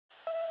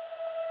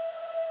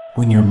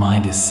When your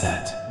mind is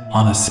set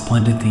on a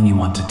splendid thing you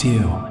want to do,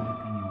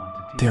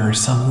 there are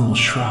some who will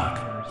shrug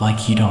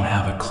like you don't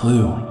have a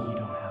clue.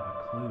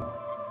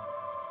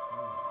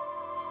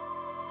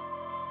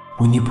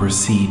 When you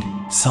proceed,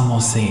 some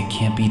will say it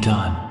can't be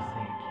done,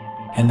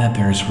 and that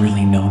there is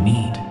really no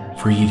need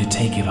for you to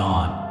take it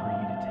on.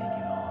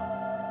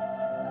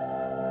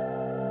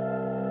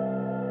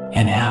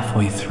 And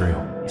halfway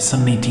through,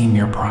 some may deem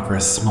your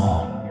progress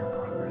small,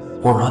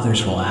 or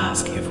others will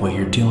ask if what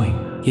you're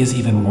doing is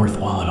even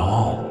worthwhile at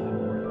all.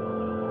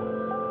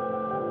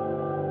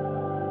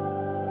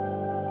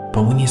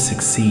 But when you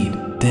succeed,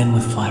 then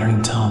with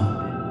flattering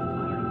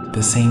tongue,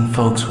 the same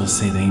folks will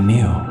say they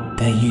knew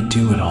that you'd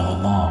do it all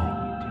along.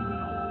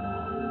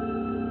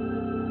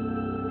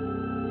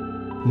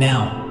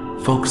 Now,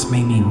 folks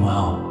may mean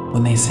well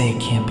when they say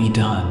it can't be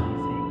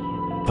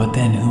done, but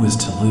then who is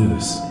to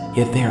lose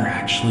if they are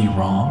actually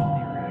wrong?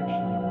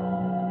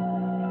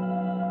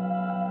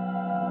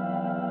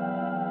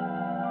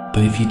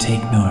 But if you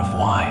take note of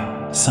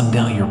why some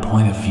doubt your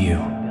point of view,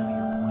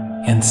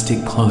 and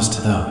stick close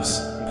to those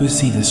who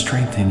see the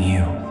strength in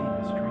you,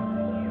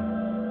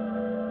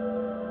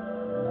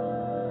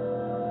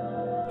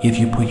 if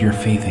you put your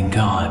faith in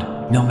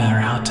God, no matter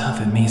how tough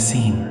it may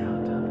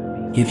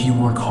seem, if you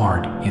work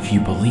hard, if you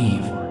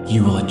believe,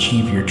 you will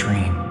achieve your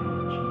dream.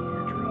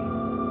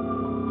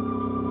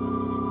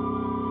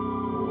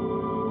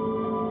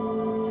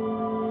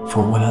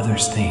 For what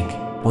others think,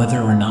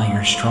 whether or not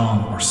you're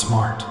strong or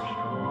smart,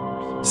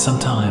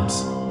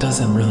 sometimes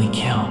doesn't really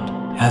count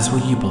as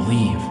what you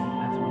believe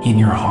in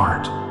your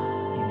heart.